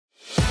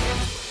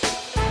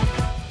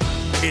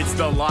It's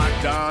the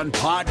Locked On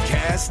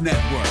Podcast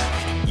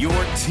Network, your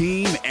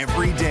team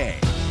every day.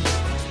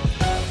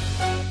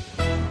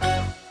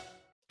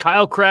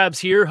 Kyle Krabs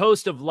here,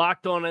 host of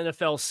Locked On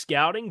NFL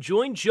Scouting.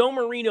 Join Joe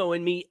Marino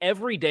and me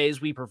every day as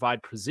we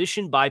provide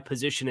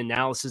position-by-position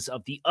analysis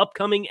of the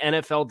upcoming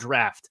NFL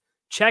Draft.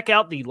 Check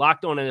out the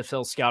Locked On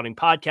NFL Scouting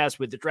podcast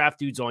with the Draft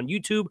Dudes on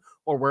YouTube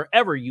or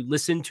wherever you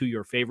listen to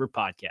your favorite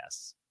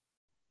podcasts.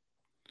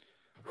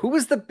 Who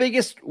was the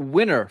biggest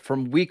winner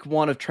from week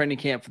one of training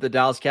camp for the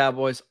Dallas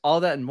Cowboys?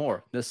 All that and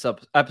more in this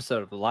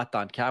episode of the Locked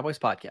On Cowboys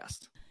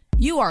podcast.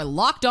 You are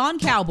Locked On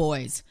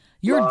Cowboys,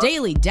 your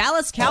daily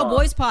Dallas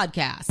Cowboys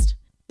podcast.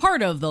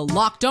 Part of the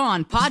Locked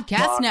On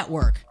Podcast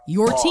Network,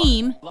 your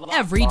team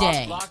every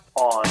day. Locked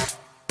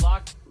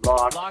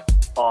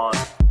on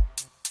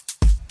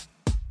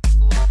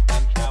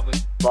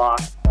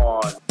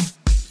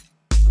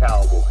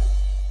Cowboys.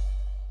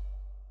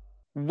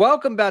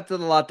 Welcome back to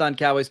the Locked On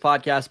Cowboys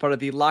podcast, part of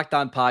the Locked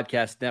On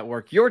Podcast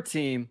Network, your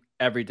team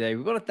every day.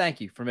 We want to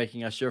thank you for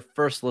making us your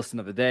first listen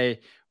of the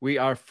day. We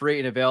are free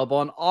and available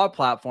on all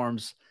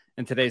platforms.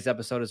 And today's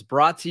episode is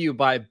brought to you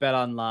by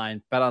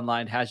BetOnline.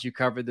 BetOnline has you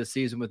covered this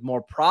season with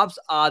more props,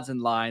 odds,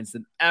 and lines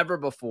than ever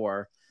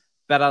before.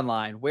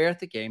 BetOnline, where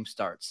the game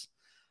starts.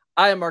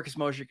 I am Marcus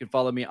Mosher. You can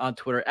follow me on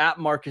Twitter at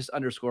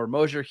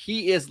Marcus_Mosher.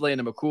 He is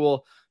Landon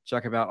McCool.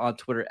 Check him out on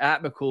Twitter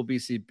at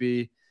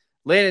McCoolBCB.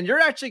 Landon, you're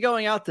actually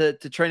going out to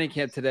training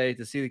camp today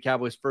to see the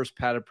Cowboys' first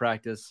padded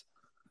practice.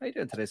 How are you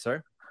doing today,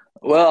 sir?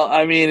 Well,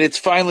 I mean, it's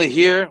finally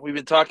here. We've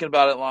been talking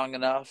about it long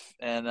enough,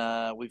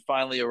 and we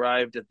finally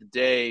arrived at the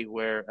day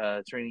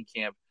where training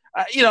camp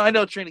I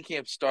know training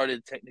camp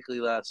started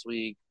technically last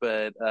week,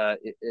 but,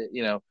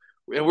 and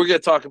we're going to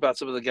talk about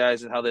some of the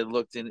guys and how they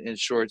looked in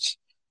shorts.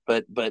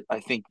 But I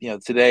think,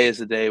 today is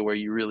the day where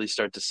you really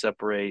start to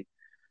separate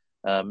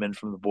men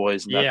from the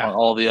boys, and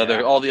all the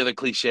other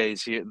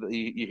cliches you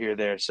hear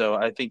there. So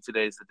I think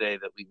today's the day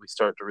that we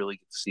start to really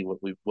get to see what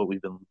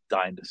we've been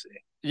dying to see.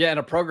 Yeah, and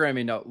a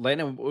programming note,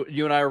 Landon,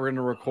 you and I are going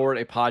to record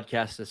a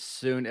podcast as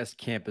soon as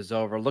camp is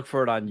over. Look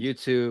for it on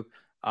YouTube.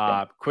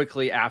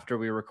 Quickly after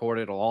we record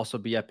it, it'll also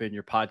be up in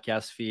your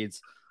podcast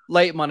feeds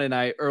late Monday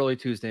night, early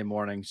Tuesday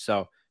morning.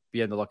 So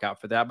be on the lookout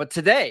for that. But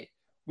today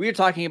we are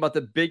talking about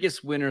the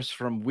biggest winners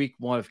from week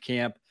one of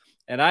camp.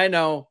 And I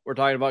know we're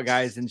talking about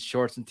guys in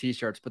shorts and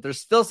T-shirts, but there's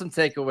still some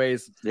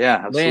takeaways.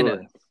 Yeah, absolutely.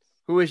 Landon,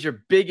 who is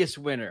your biggest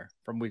winner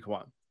from week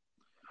one?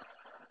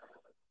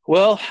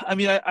 Well, I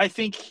mean, I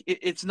think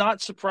it's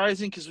not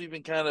surprising because we've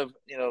been kind of,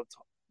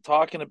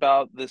 talking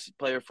about this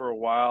player for a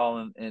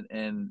while,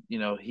 and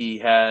he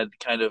had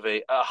kind of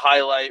a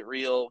highlight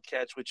reel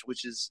catch,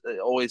 which is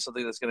always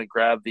something that's going to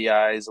grab the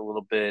eyes a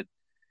little bit.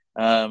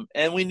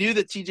 And we knew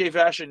that TJ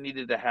Vasher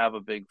needed to have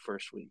a big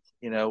first week.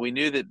 We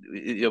knew that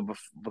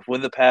before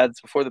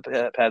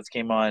the pads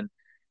came on,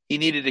 he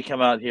needed to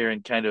come out here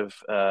and kind of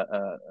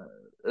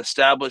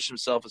establish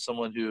himself as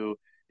someone who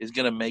is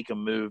going to make a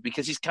move,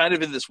 because he's kind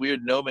of in this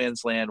weird no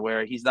man's land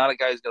where he's not a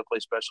guy who's going to play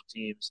special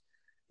teams.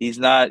 He's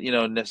not,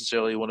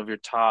 necessarily one of your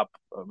top,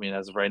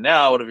 as of right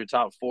now, one of your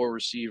top four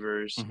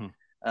receivers.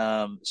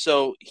 Mm-hmm.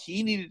 So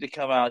he needed to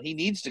come out. He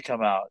needs to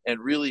come out and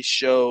really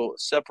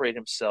separate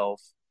himself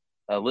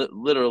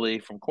literally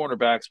from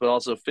cornerbacks, but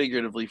also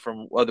figuratively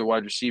from other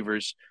wide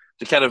receivers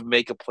to kind of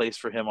make a place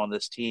for him on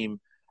this team.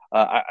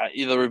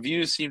 The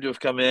reviews seem to have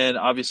come in.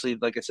 Obviously,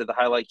 like I said, the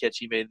highlight catch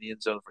he made in the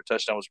end zone for a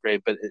touchdown was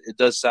great, but it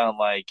does sound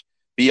like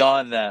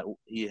beyond that,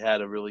 he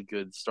had a really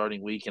good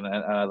starting week, and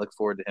I look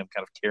forward to him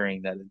kind of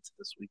carrying that into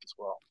this week as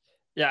well.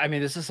 Yeah,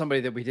 this is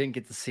somebody that we didn't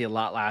get to see a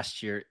lot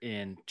last year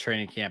in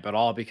training camp at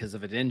all because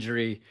of an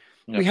injury.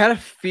 Yeah. We had a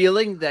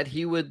feeling that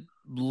he would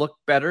look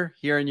better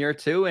here in year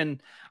two,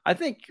 and I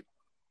think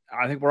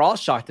we're all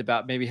shocked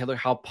about maybe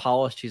how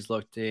polished he's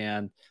looked,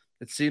 and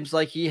it seems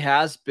like he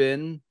has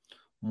been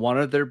one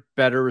of their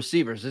better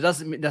receivers. It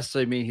doesn't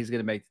necessarily mean he's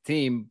going to make the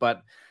team,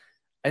 but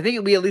I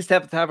think we at least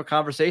have to have a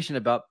conversation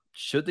about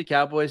should the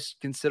Cowboys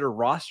consider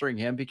rostering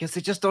him, because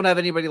they just don't have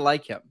anybody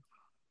like him.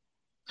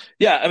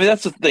 Yeah,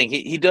 that's the thing.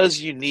 He does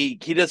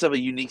have a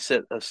unique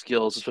set of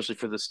skills, especially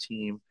for this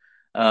team.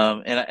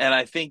 And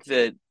I think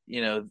that,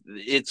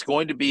 it's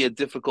going to be a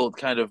difficult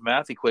kind of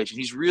math equation.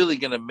 He's really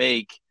going to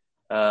make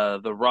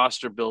the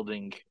roster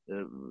building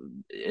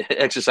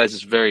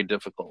exercises very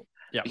difficult.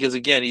 Yeah. Because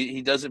again,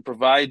 he doesn't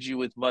provide you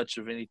with much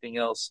of anything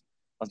else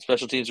on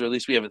special teams, or at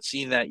least we haven't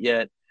seen that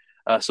yet.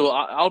 So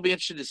I'll be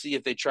interested to see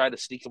if they try to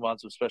sneak him on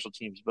some special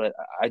teams. But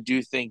I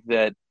do think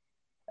that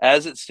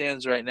as it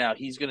stands right now,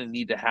 he's going to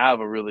need to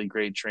have a really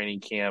great training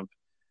camp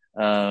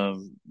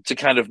to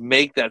kind of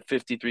make that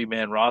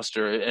 53-man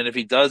roster. And if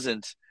he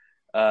doesn't,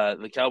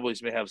 the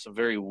Cowboys may have some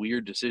very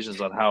weird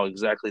decisions on how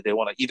exactly they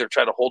want to either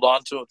try to hold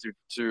on to him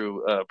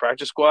through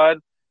practice squad,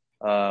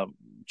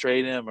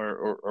 trade him,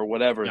 or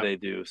whatever they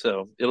do.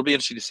 So it'll be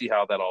interesting to see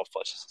how that all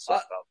fleshes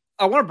itself out.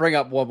 I want to bring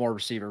up one more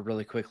receiver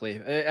really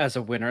quickly as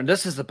a winner, and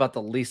this is about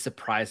the least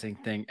surprising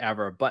thing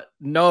ever, but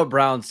Noah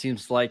Brown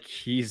seems like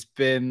he's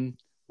been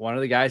one of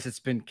the guys that's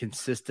been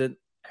consistent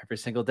every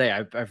single day.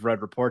 I've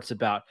read reports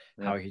about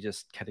how he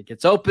just kind of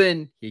gets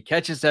open. He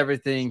catches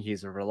everything.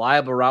 He's a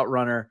reliable route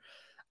runner.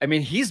 I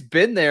mean, he's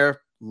been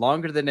there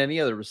longer than any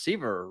other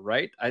receiver,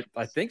 right?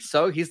 I think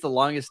so. He's the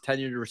longest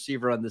tenured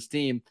receiver on this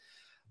team.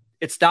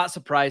 It's not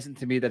surprising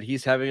to me that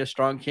he's having a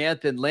strong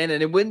camp in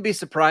Landon. It wouldn't be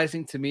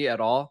surprising to me at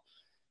all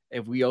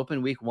if we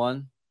open week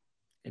 1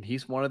 and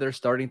he's one of their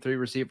starting 3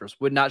 receivers.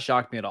 Would not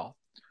shock me at all.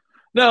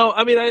 No,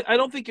 I mean, I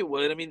don't think it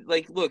would. I mean,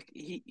 like, look,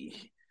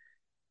 he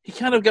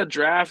kind of got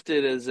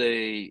drafted as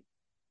I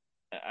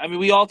mean,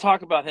 we all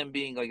talk about him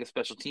being like a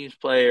special teams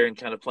player and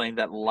kind of playing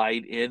that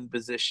light end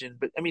position.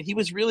 But I mean, he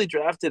was really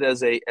drafted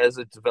as a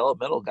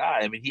developmental guy.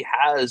 I mean, he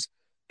has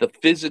the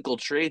physical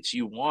traits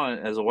you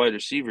want as a wide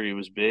receiver. He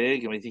was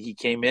big. I mean, I think he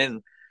came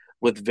in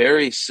with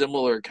very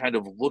similar kind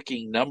of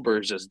looking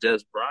numbers as Des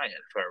Bryant,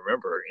 if I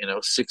remember,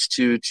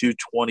 6'2",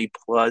 220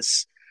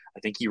 plus. I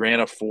think he ran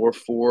a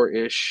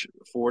 4.4-ish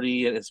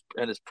 40 at his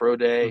pro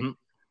day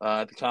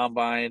at the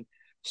combine.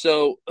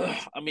 So,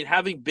 I mean,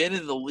 having been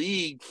in the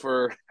league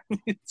for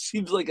it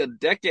seems like a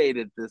decade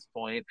at this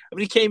point. I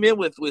mean, he came in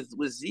with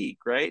Zeke,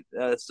 right?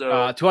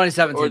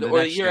 2017 or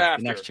the year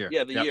after. Next year.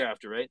 Yeah, the year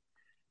after, right?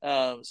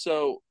 It's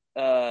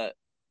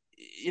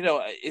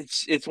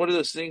one of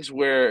those things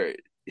where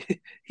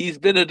he's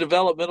been a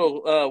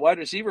developmental wide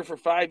receiver for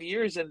 5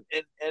 years, and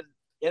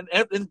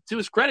to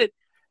his credit,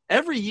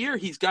 every year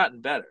he's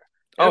gotten better.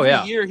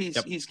 Every year he's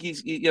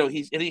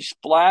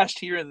splashed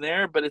here and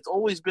there, but it's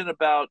always been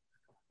about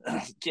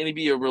can he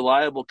be a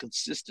reliable,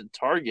 consistent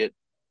target?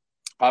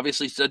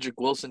 Obviously, Cedric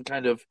Wilson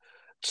kind of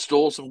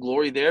stole some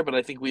glory there, but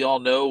I think we all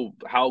know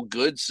how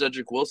good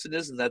Cedric Wilson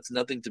is, and that's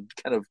nothing to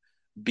kind of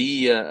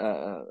be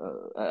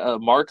a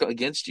mark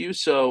against you.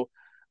 So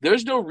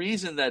there's no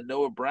reason that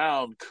Noah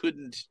Brown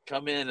couldn't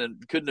come in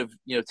and couldn't have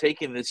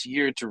taken this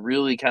year to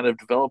really kind of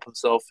develop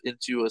himself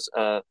into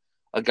a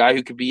guy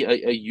who could be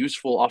a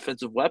useful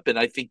offensive weapon.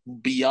 I think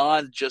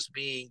beyond just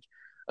being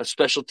a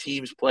special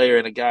teams player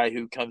and a guy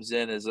who comes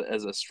in as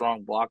a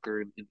strong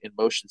blocker in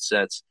motion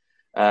sets.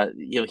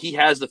 He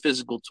has the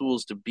physical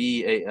tools to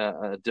be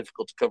a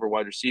difficult to cover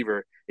wide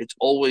receiver. It's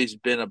always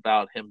been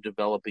about him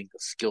developing the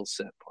skill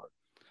set part.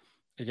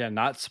 Again,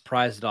 not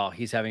surprised at all.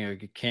 He's having a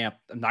good camp.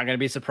 I'm not going to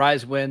be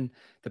surprised when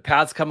the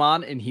pads come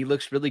on and he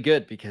looks really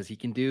good because he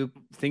can do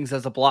things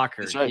as a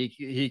blocker. That's right.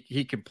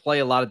 He can play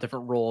a lot of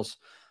different roles.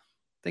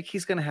 I think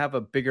he's going to have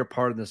a bigger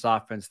part in this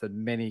offense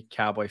than many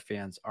Cowboy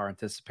fans are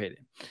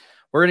anticipating.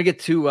 We're going to get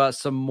to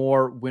some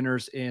more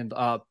winners and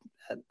not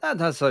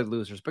necessarily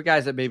losers, but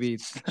guys that maybe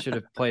should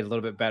have played a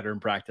little bit better in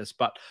practice.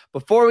 But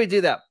before we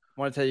do that,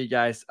 I want to tell you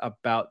guys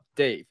about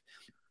Dave.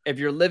 If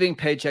you're living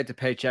paycheck to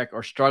paycheck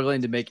or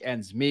struggling to make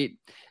ends meet,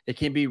 it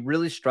can be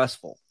really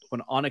stressful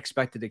when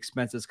unexpected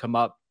expenses come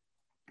up.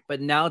 But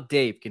now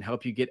Dave can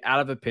help you get out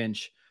of a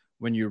pinch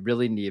when you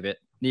really need it.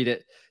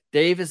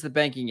 Dave is the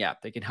banking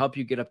app that can help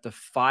you get up to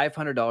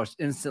 $500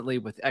 instantly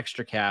with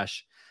extra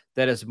cash.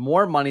 That is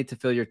more money to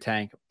fill your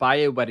tank, buy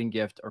a wedding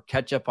gift, or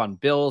catch up on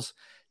bills.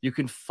 You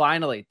can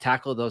finally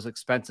tackle those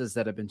expenses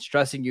that have been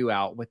stressing you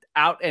out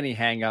without any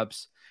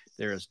hangups.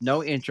 There is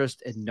no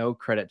interest and no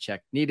credit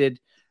check needed.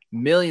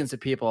 Millions of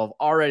people have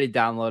already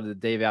downloaded the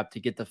Dave app to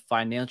get the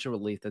financial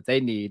relief that they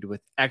need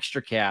with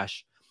extra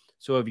cash.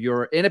 So if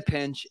you're in a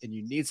pinch and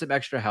you need some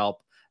extra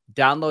help,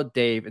 download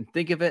Dave and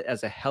think of it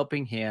as a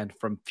helping hand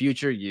from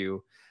future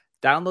you.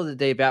 Download the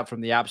Dave app from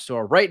the App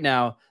Store right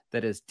now.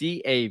 That is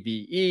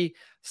DAVE.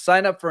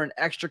 Sign up for an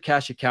extra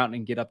cash account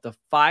and get up to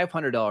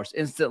 $500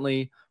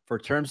 instantly. For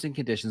terms and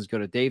conditions, go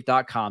to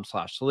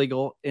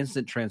dave.com/legal.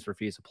 Instant transfer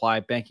fees apply.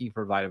 Banking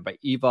provided by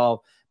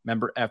Evolve.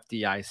 Member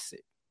FDIC.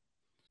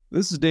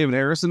 This is David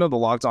Harrison of the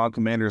Locked On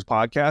Commanders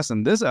podcast,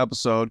 and this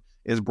episode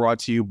is brought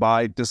to you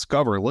by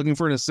Discover. Looking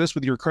for an assist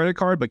with your credit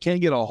card but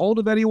can't get a hold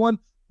of anyone?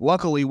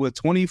 Luckily, with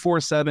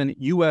 24/7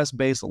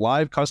 U.S.-based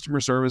live customer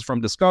service from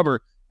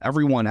Discover,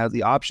 everyone has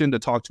the option to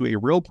talk to a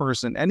real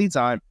person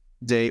anytime,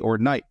 day or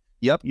night.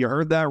 Yep, you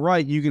heard that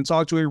right. You can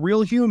talk to a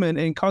real human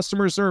in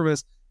customer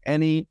service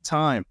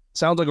anytime.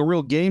 Sounds like a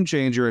real game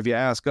changer if you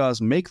ask us.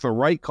 Make the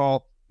right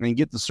call and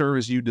get the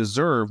service you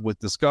deserve with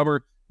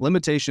Discover.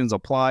 Limitations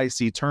apply.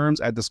 See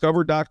terms at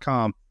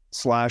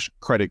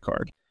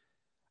discover.com/credit-card.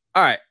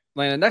 All right,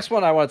 Landon, the next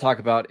one I want to talk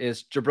about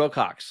is Jabril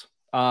Cox.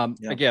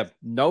 Again,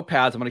 no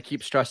pads. I'm going to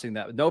keep stressing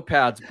that. No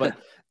pads, but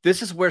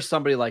this is where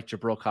somebody like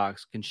Jabril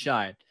Cox can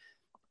shine.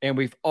 And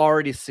we've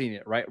already seen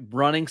it, right?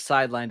 Running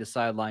sideline to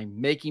sideline,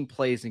 making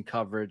plays in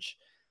coverage.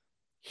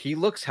 He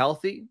looks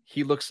healthy.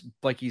 He looks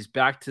like he's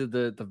back to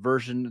the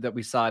version that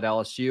we saw at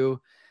LSU.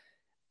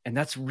 And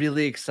that's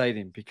really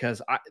exciting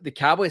because the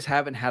Cowboys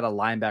haven't had a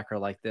linebacker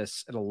like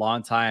this in a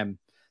long time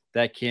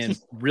that can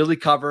really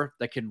cover,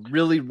 that can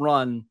really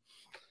run.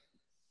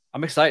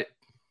 I'm excited.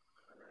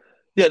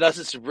 Yeah,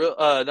 that's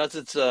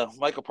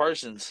Michael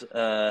Parsons.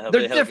 They're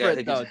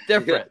different, though.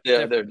 Different.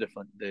 Yeah, they're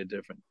different. They're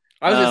different.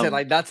 I was going to say,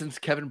 like, not since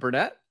Kevin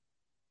Burnett.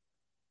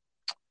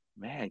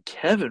 Man,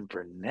 Kevin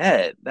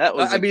Burnett. That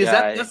was I a mean,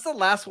 guy. that's the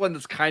last one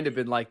that's kind of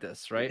been like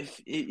this, right?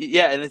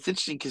 Yeah, and it's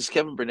interesting because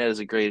Kevin Burnett is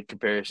a great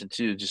comparison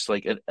too. Just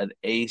like an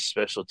ace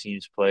special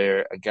teams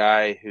player, a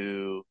guy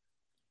who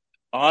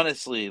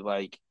honestly,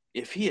 like,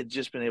 if he had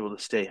just been able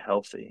to stay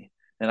healthy,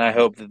 and I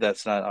hope that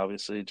that's not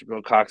obviously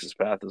Jabril Cox's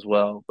path as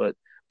well, but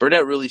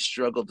Burnett really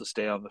struggled to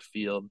stay on the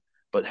field,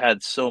 but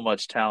had so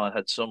much talent,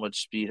 had so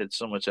much speed, had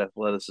so much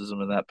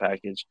athleticism in that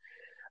package.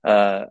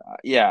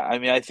 Yeah, I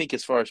mean, I think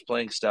as far as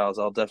playing styles,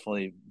 I'll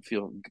definitely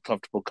feel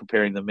comfortable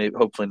comparing them. Maybe,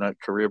 hopefully, not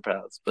career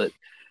paths, but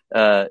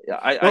I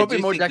It'll be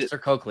do more think Dexter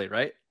Coakley,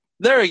 right?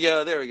 there we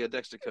go. There we go.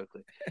 Dexter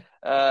Coakley.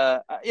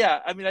 Yeah,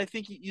 I mean, I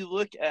think you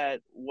look at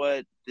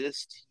what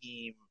this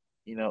team,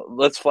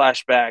 let's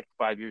flash back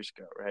 5 years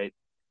ago, right?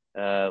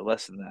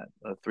 Less than that,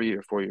 3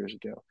 or 4 years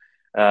ago,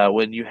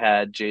 when you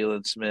had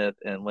Jalen Smith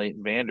and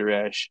Leighton Vander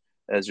Esch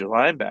as your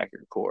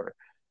linebacker core.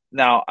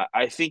 Now,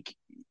 I think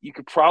you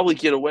could probably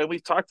get away.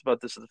 We've talked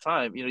about this at the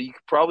time. You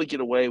could probably get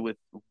away with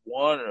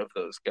one of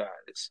those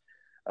guys.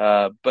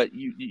 But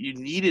you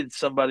needed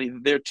somebody.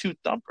 They're two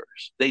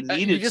thumpers. They You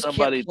needed just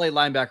somebody. can't play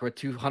linebacker with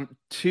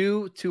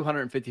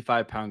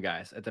 255-pound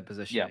guys at that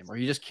position Yeah. anymore.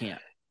 You just can't.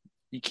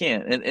 You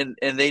can't.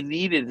 And they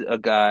needed a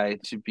guy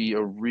to be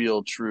a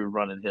real true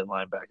run and hit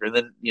linebacker. And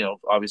then,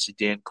 obviously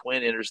Dan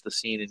Quinn enters the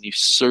scene, and you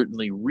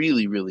certainly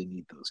really, really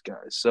need those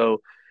guys.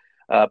 So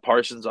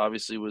Parsons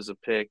obviously was a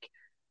pick.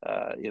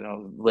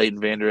 Leighton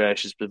Vander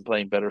Esch has been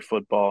playing better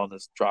football and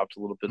has dropped a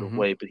little bit of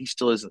weight, but he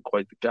still isn't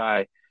quite the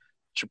guy.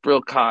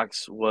 Jabril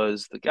Cox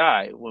was the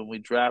guy when we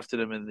drafted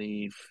him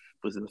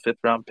was it the 5th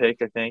round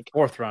pick, I think?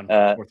 Fourth round.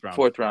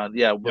 Fourth round.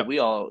 Yeah. But Yep. we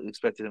all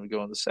expected him to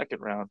go in the 2nd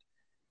round.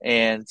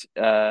 And,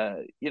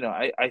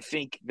 I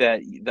think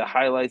that the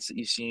highlights that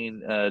you've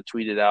seen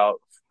tweeted out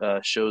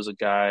shows a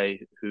guy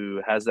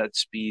who has that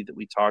speed that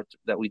we talked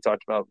about,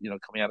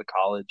 coming out of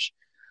college.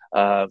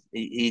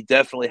 He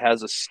definitely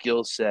has a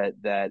skill set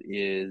that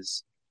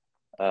is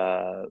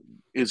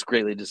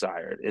greatly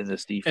desired in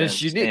this defense. And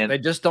it's unique. They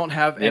just don't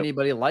have Yep.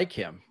 anybody like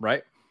him,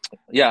 right?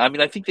 Yeah, I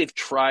mean, I think they've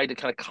tried to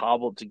kind of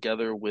cobble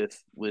together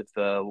with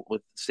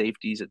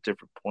safeties at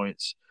different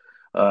points,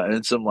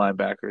 and some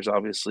linebackers,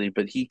 obviously.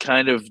 But he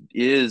kind of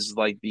is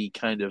like the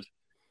kind of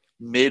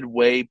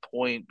midway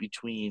point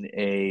between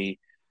I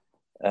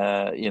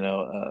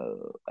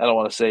don't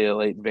want to say a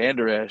Leighton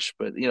Vander Esch,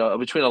 but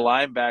between a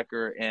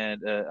linebacker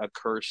and a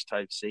curse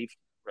type safety,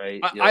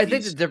 right? I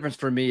think the difference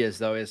for me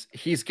is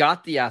he's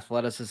got the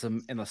athleticism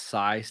and the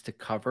size to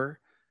cover,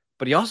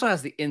 but he also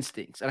has the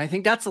instincts. And I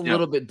think that's a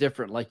little bit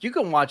different. Like, you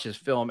can watch his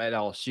film at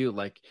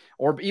LSU,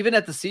 or even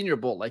at the Senior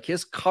Bowl, like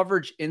his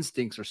coverage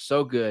instincts are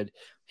so good.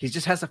 He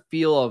just has a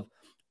feel of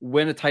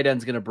when a tight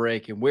end's going to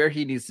break and where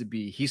he needs to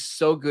be. He's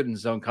so good in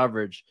zone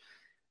coverage.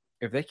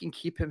 If they can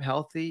keep him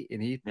healthy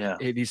and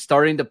he's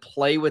starting to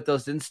play with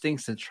those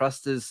instincts and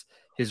trust his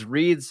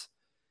reads,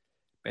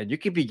 man, you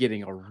could be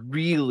getting a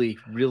really,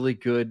 really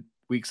good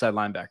weak side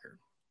linebacker.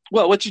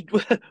 Well, what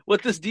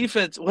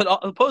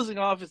opposing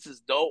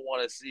offenses don't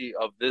want to see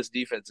of this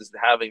defense is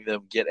having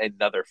them get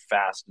another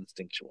fast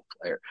instinctual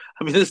player.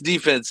 I mean, this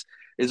defense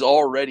is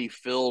already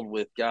filled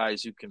with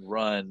guys who can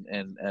run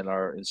and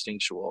are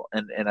instinctual.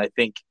 And I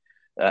think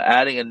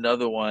adding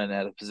another one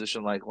at a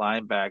position like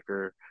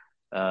linebacker,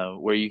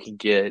 where you can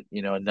get,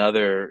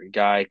 another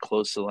guy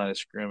close to the line of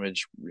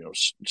scrimmage,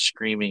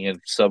 screaming at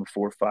sub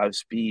 4.5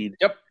 speed.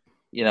 Yep.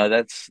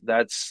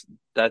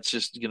 That's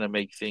just going to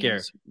make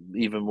things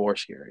even more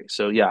scary.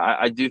 So yeah,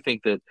 I do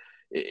think that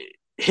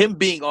him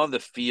being on the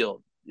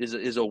field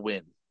is a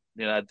win,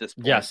 at this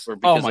point. Yes.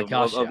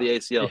 Because of the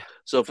ACL. Yeah.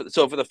 So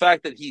for the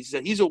fact that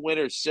he's a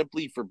winner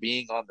simply for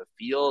being on the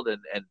field and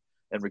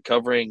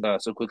recovering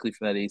so quickly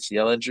from that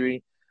ACL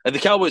injury. And the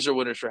Cowboys are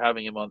winners for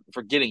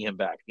getting him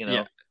back,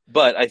 Yeah.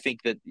 But I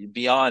think that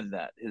beyond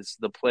that,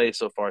 the play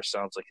so far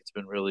sounds like it's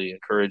been really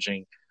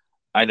encouraging.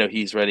 I know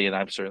he's ready, and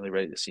I'm certainly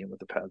ready to see him with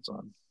the pads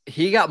on.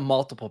 He got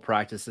multiple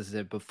practices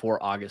in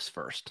before August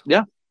 1st.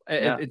 Yeah.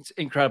 It's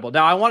incredible.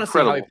 Now, I want to see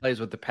how he plays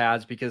with the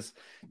pads, because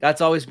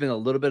that's always been a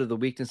little bit of the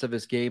weakness of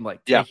his game,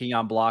 like taking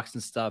on blocks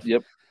and stuff.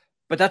 Yep.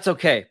 But that's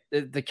okay.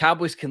 The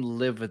Cowboys can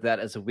live with that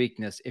as a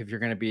weakness if you're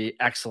going to be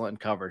excellent in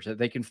coverage.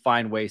 They can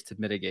find ways to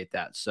mitigate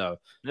that. So,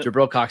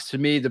 Jabril Cox, to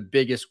me, the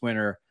biggest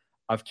winner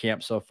of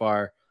camp so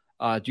far.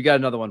 Do you got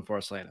another one for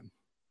us, Landon?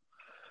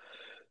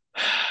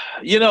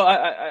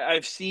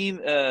 I've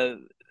seen. I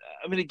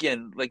mean,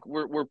 again, like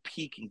we're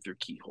peeking through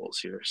keyholes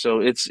here,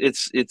 so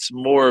it's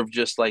more of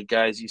just like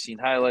guys you've seen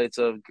highlights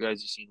of,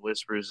 guys you've seen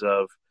whispers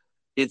of.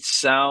 It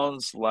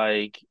sounds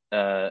like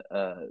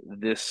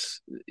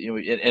this,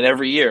 and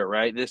every year,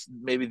 right? This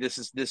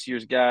is this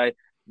year's guy.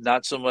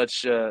 Not so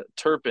much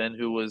Turpin,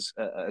 who was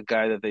a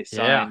guy that they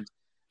signed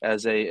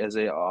as a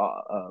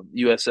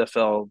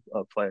USFL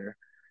player.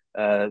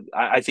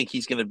 I think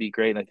he's going to be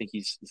great, and I think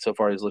he's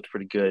looked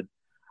pretty good.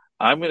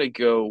 I'm going to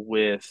go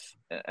with,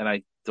 and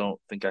I don't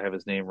think I have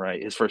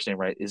his first name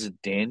right. Is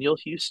it Daniel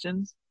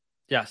Houston?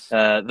 Yes.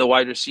 The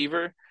wide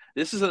receiver.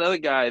 This is another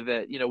guy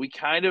that, we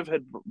kind of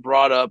had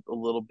brought up a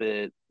little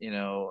bit,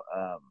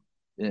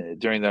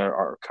 during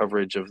our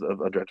coverage of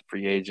undrafted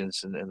free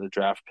agents and the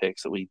draft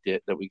picks that we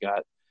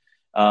got.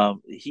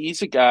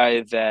 He's a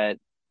guy that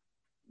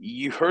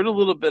you heard a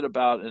little bit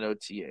about in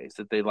OTAs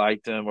that they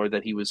liked him or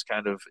that he was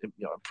kind of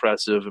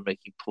impressive and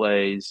making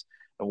plays.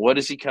 And what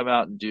does he come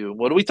out and do?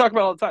 What do we talk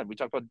about all the time? We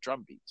talk about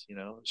drum beats.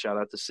 Shout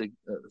out to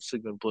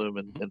Sigmund Bloom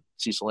and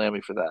Cecil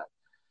Lammey for that.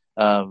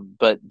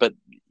 But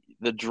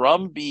the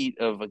drum beat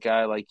of a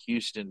guy like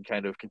Houston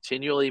kind of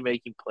continually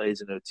making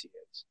plays in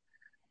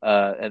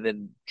OTAs, and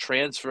then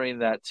transferring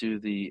that to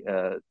the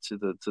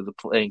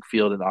playing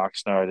field in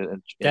Oxnard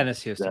and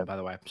Dennis Houston, by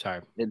the way.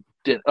 Sorry.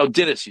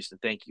 Dennis Houston.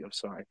 Thank you. I'm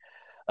sorry.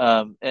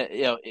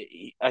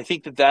 I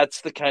think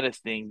that's the kind of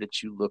thing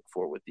that you look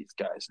for with these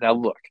guys. Now,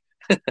 look,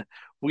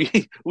 we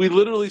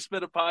literally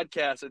spent a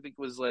podcast, I think it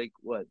was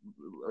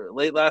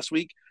late last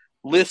week,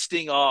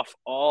 listing off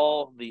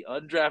all the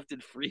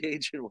undrafted free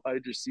agent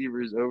wide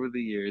receivers over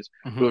the years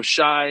who have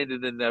shined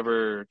and then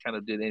never kind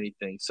of did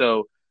anything.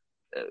 So,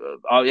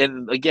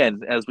 and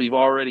again, as we've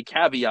already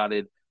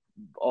caveated,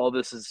 all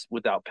this is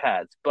without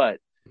pads. But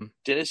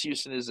Dennis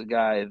Houston is a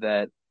guy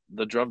that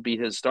the drum beat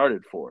has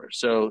started for.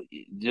 So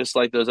just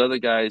like those other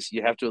guys,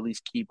 you have to at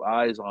least keep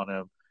eyes on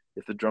him.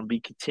 If the drum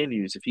beat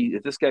continues,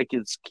 if this guy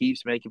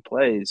keeps making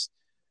plays,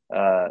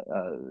 then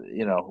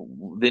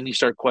you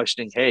start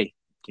questioning, hey,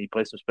 can he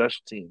play some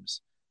special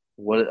teams?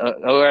 What?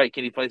 All right,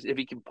 can he play? If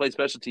he can play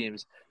special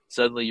teams,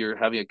 suddenly you're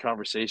having a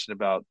conversation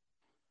about,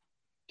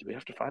 do we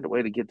have to find a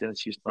way to get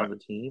Dennis Houston on the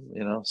team?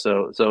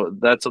 So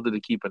that's something to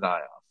keep an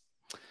eye on.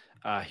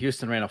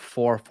 Houston ran a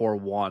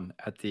 4.41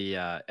 at the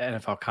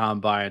NFL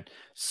Combine.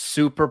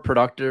 Super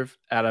productive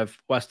out of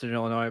Western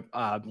Illinois.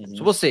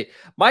 So we'll see.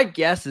 My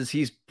guess is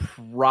he's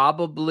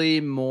probably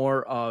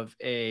more of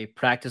a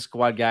practice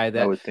squad guy.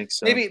 That I would think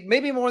so.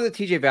 Maybe more the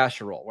TJ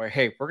Vasher role, where,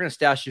 hey, we're going to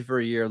stash you for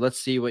a year. Let's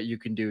see what you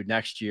can do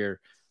next year.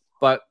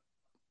 But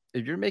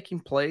if you're making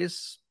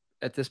plays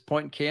at this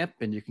point in camp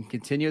and you can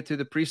continue it through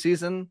the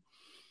preseason,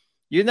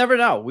 you never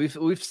know.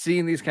 We've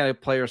seen these kind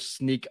of players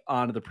sneak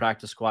onto the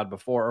practice squad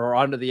before or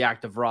onto the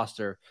active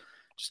roster.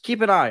 Just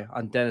keep an eye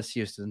on Dennis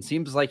Houston.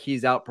 Seems like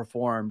he's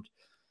outperformed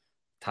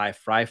Ty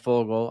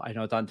Freifogel. I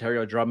know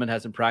Dontario Drummond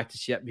hasn't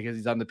practiced yet because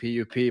he's on the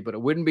PUP, but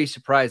it wouldn't be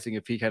surprising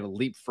if he kind of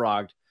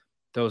leapfrogged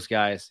those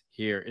guys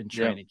here in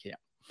training camp.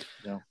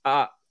 Yeah.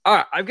 All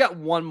right, I've got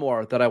one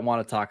more that I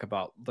want to talk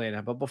about,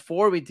 Lena. But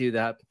before we do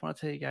that, I want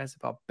to tell you guys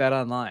about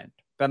BetOnline.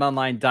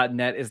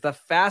 BetOnline.net is the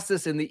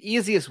fastest and the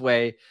easiest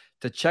way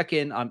to check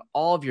in on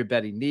all of your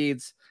betting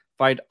needs.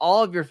 Find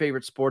all of your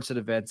favorite sports and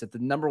events at the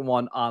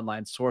 #1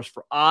 online source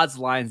for odds,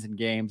 lines, and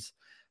games.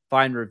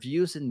 Find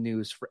reviews and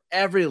news for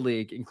every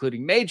league,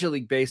 including Major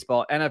League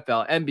Baseball,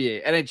 NFL,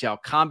 NBA, NHL,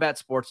 combat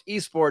sports,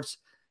 esports,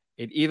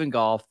 and even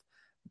golf.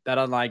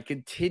 BetOnline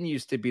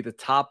continues to be the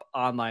top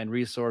online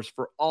resource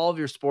for all of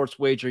your sports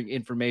wagering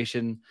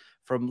information.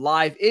 From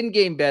live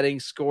in-game betting,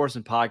 scores,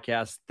 and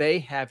podcasts, they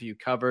have you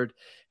covered.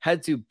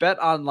 Head to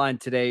BetOnline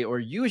today or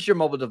use your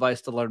mobile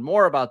device to learn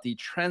more about the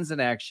trends in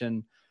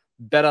action.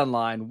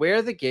 BetOnline,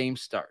 where the game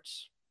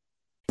starts.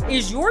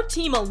 Is your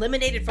team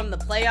eliminated from the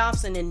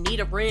playoffs and in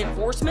need of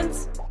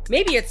reinforcements?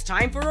 Maybe it's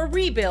time for a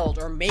rebuild,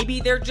 or maybe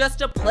they're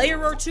just a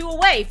player or two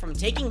away from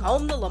taking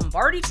home the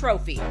Lombardi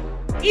Trophy.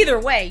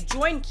 Either way,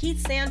 join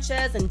Keith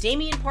Sanchez and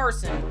Damian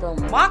Parson for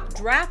Mock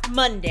Draft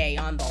Monday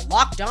on the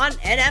Locked On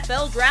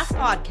NFL Draft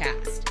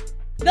Podcast.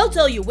 They'll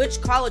tell you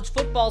which college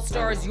football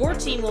stars your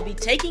team will be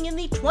taking in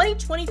the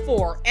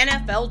 2024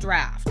 NFL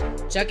Draft.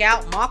 Check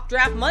out Mock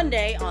Draft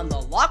Monday on the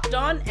Locked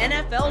On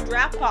NFL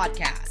Draft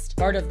Podcast,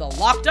 part of the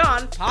Locked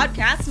On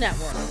Podcast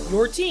Network,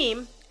 your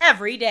team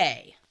every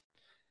day.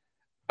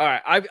 All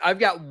right, I've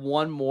got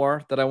one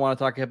more that I want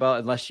to talk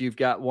about, unless you've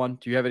got one.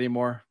 Do you have any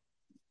more?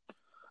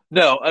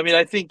 No, I mean,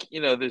 I think,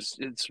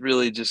 it's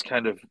really just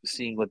kind of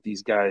seeing what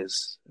these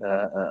guys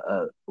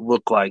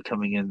look like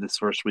coming in this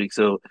first week.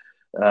 So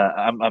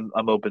I'm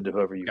open to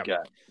whoever you've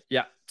got.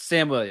 Yeah,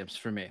 Sam Williams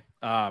for me.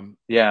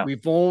 Yeah,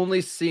 we've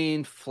only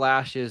seen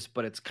flashes,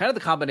 but it's kind of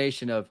the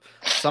combination of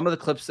some of the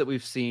clips that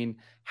we've seen,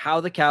 how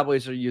the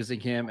Cowboys are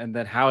using him, and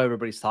then how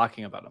everybody's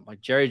talking about him.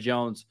 Like Jerry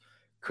Jones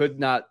could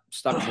not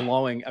stop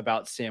glowing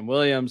about Sam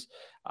Williams.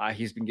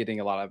 He's been getting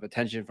a lot of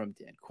attention from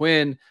Dan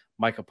Quinn.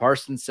 Michael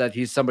Parsons said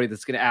he's somebody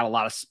that's going to add a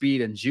lot of speed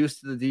and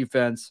juice to the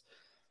defense.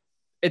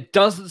 It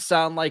doesn't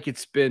sound like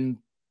it's been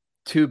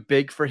too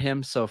big for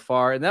him so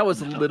far, and that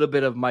was a little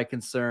bit of my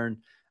concern.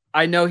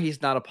 I know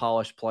he's not a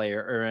polished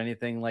player or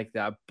anything like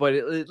that, but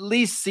it at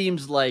least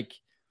seems like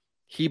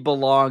he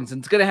belongs and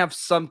it's going to have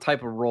some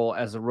type of role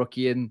as a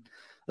rookie. And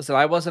listen,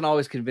 I wasn't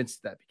always convinced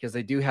of that because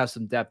they do have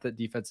some depth at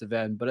defensive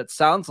end, but it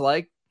sounds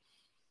like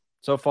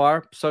so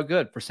far so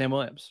good for Sam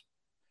Williams.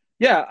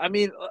 Yeah, I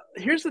mean,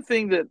 here's the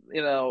thing that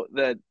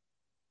that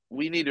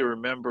we need to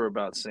remember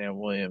about Sam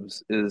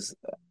Williams is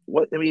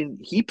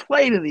he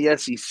played in the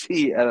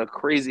SEC at a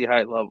crazy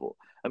high level.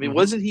 I mean,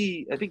 wasn't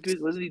he? I think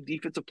wasn't he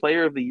defensive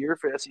player of the year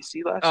for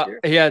SEC last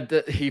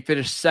year? He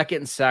finished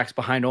second in sacks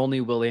behind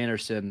only Will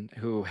Anderson,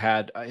 who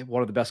had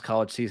one of the best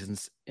college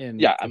seasons in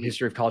the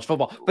history of college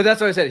football. But that's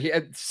what I said. He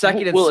had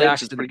second in Will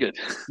sacks. Anderson's pretty good.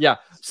 Yeah,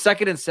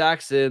 second in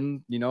sacks,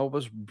 and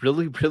was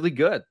really, really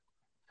good.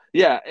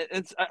 Yeah,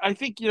 I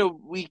think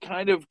we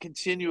kind of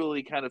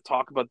continually kind of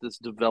talk about this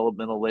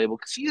developmental label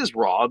because he is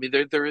raw. I mean,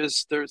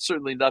 there's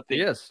certainly nothing.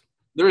 Yes,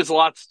 there is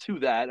lots to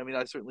that. I mean,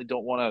 I certainly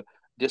don't want to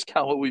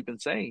discount what we've been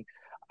saying.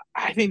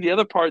 I think the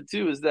other part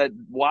too is that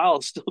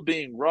while still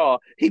being raw,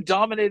 he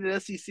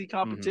dominated SEC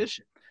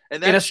competition,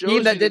 and that in a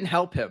scheme that didn't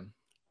help him.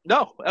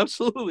 No,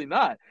 absolutely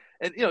not.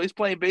 And he's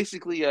playing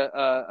basically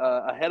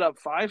a head up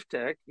 5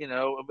 tech,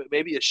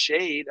 maybe a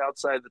shade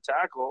outside the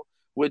tackle,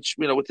 which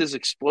with his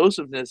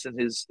explosiveness and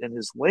his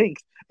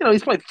length,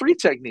 he's playing 3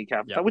 technique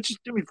half the time, which is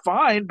doing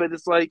fine. But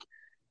it's like,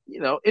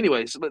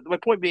 anyways. But my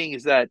point being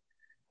is that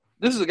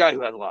this is a guy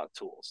who has a lot of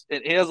tools,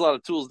 and he has a lot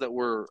of tools that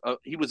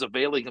he was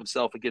availing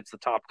himself against the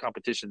top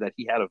competition that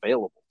he had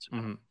available to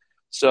him.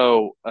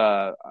 So,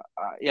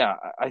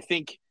 I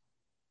think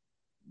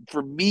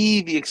for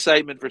me, the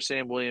excitement for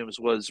Sam Williams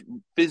was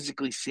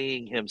physically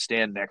seeing him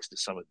stand next to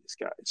some of these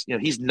guys.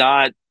 He's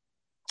not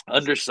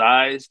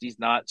undersized. He's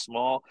not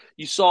small.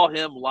 You saw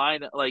him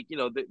line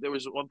there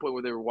was one point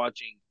where they were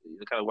watching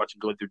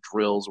going through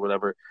drills or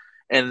whatever,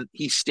 and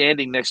he's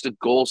standing next to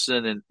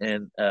Golson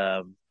and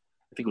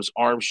I think it was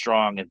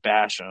Armstrong and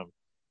Basham,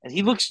 and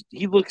he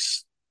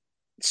looks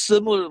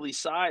similarly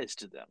sized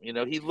to them.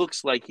 He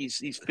looks like he's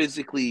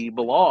physically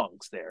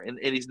belongs there, and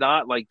he's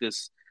not like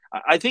this.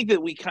 I think that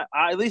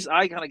at least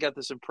I kind of got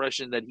this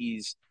impression that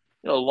he's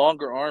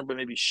longer arm, but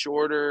maybe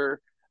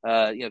shorter,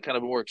 kind of a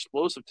more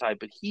explosive type.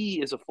 But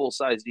he is a full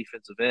size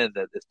defensive end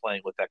that is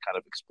playing with that kind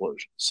of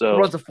explosion. So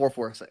runs a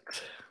 4.46.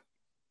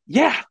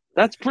 Yeah,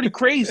 that's pretty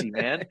crazy,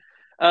 man.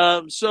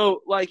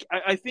 So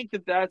I think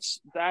that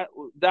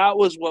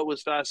was what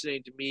was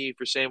fascinating to me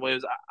for Sam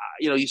Williams.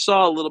 You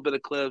saw a little bit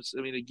of clips.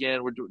 I mean,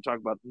 again, we're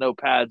talking about no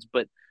pads,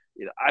 but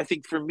I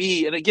think for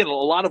me, and again, a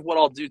lot of what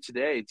I'll do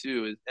today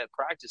too is at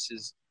practice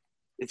is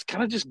it's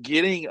kind of just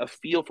getting a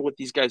feel for what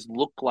these guys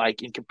look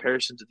like in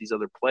comparison to these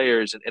other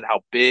players and how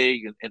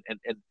big and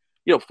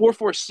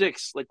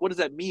 4.46, like what does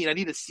that mean? I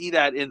need to see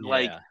that in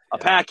a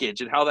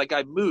package and how that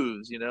guy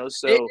moves,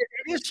 so it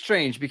is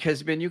strange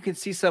because you can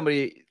see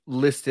somebody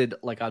listed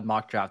like on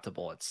Mock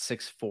Draftable at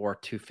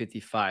 6'4",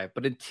 255,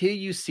 but until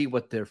you see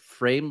what their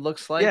frame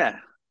looks like,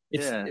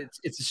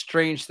 it's a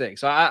strange thing.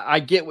 So I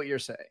get what you're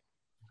saying.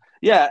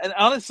 Yeah, and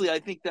honestly, I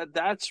think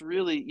that's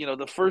really,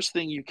 the first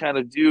thing you kind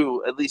of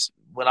do, at least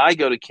when I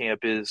go to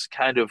camp, is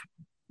kind of,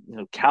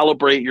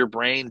 calibrate your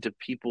brain to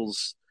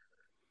people's,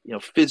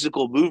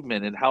 physical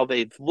movement and how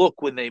they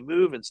look when they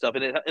move and stuff.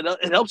 And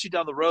it helps you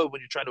down the road when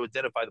you're trying to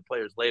identify the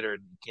players later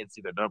and you can't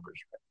see their numbers,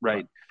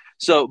 right?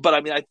 So, but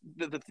I mean,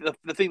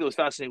 the thing that was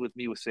fascinating with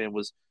me with Sam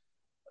was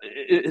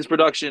his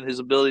production, his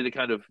ability to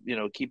kind of,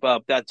 keep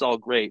up. That's all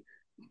great.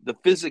 The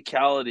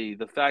physicality,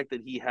 the fact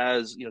that he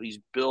has, he's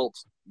built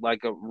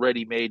like a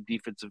ready-made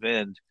defensive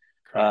end.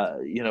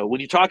 When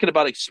you're talking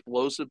about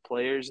explosive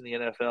players in the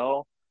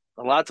NFL,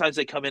 a lot of times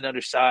they come in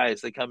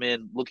undersized. They come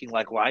in looking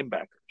like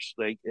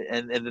linebackers,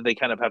 and then they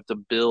kind of have to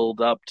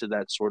build up to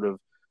that sort of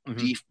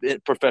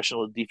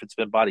professional defensive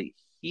end body.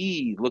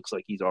 He looks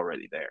like he's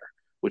already there,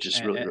 which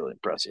is really, really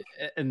impressive.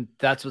 And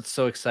that's what's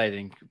so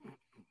exciting.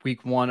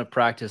 Week 1 of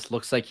practice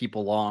looks like he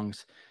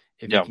belongs.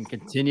 If he can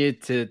continue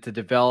to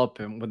develop,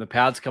 and when the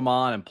pads come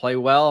on and play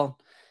well,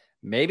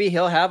 maybe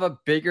he'll have a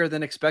bigger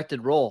than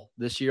expected role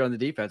this year on the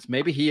defense.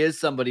 Maybe he is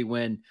somebody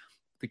when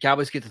the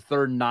Cowboys get to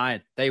 3rd and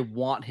 9, they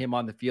want him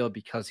on the field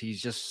because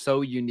he's just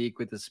so unique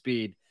with his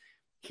speed.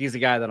 He's a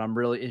guy that I'm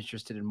really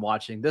interested in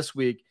watching this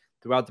week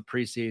throughout the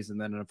preseason,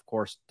 and then, of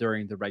course,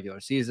 during the regular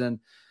season.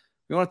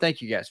 We want to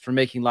thank you guys for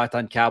making Locked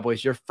On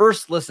Cowboys your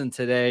first listen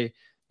today.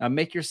 Now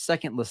make your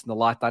second listen to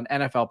Locked On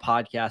NFL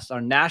Podcast.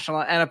 Our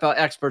national NFL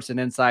experts and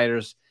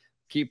insiders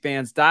keep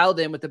fans dialed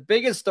in with the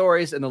biggest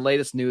stories and the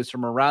latest news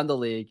from around the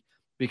league,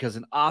 because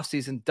an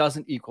offseason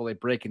doesn't equal a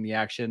break in the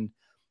action.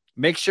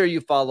 Make sure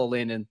you follow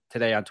Landon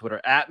today on Twitter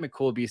at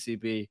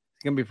McCoolBCB. He's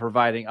going to be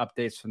providing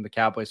updates from the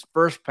Cowboys'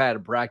 first pad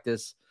of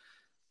practice.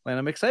 Landon,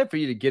 I'm excited for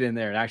you to get in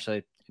there and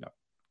actually,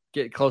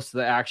 get close to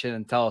the action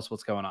and tell us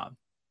what's going on.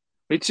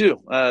 Me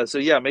too.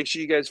 Make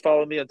ssure you guys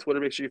follow me on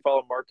Twitter. Make sure you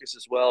follow Marcus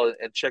as well,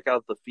 and check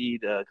out the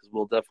feed because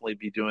we'll definitely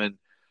be doing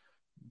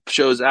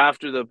shows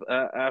after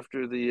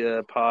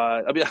the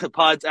pod. I mean,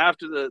 pods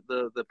after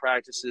the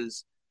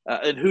practices.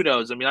 And who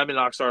knows? I mean, I'm in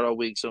Oxnard all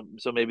week, so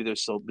maybe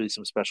there's still be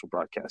some special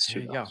broadcasts.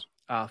 There you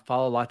go.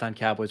 Follow Locked On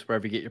Cowboys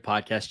wherever you get your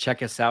podcast.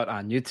 Check us out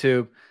on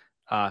YouTube.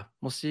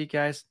 We'll see you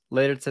guys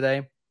later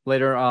today,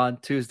 later on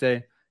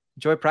Tuesday.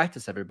 Enjoy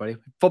practice, everybody.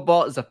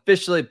 Football is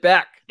officially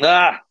back.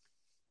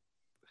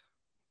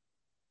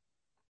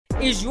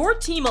 Is your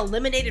team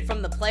eliminated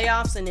from the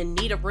playoffs and in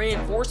need of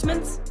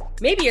reinforcements?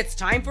 Maybe it's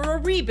time for a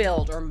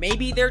rebuild, or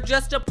maybe they're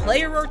just a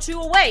player or two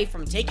away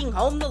from taking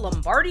home the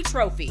Lombardi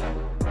Trophy.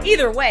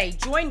 Either way,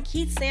 join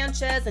Keith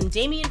Sanchez and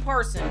Damian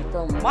Parson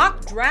for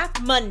Mock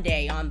Draft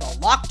Monday on the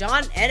Locked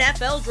On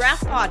NFL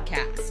Draft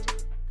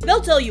Podcast.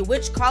 They'll tell you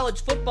which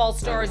college football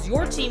stars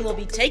your team will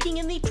be taking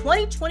in the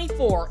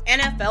 2024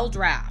 NFL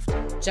Draft.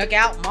 Check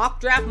out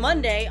Mock Draft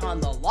Monday on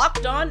the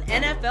Locked On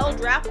NFL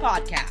Draft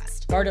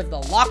Podcast, part of the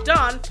Locked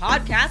On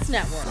Podcast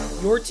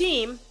Network, your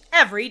team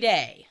every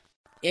day.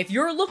 If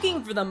you're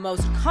looking for the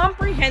most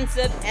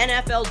comprehensive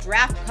NFL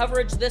draft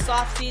coverage this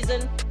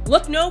offseason,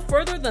 look no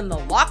further than the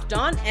Locked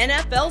On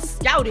NFL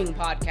Scouting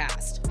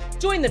Podcast.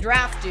 Join the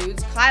draft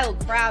dudes, Kyle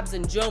Krabs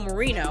and Joe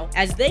Marino,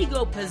 as they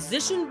go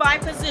position by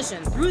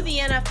position through the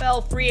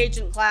NFL free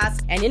agent class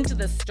and into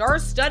the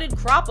star-studded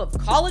crop of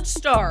college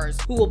stars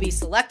who will be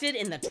selected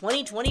in the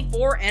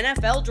 2024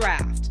 NFL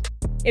Draft.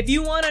 If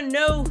you want to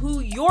know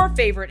who your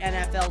favorite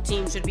NFL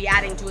team should be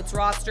adding to its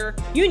roster,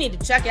 you need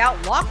to check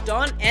out Locked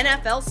On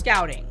NFL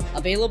Scouting,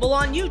 available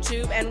on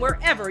YouTube and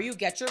wherever you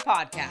get your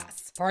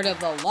podcasts. Part of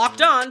the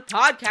Locked On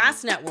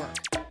Podcast Network,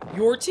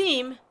 your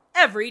team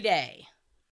every day.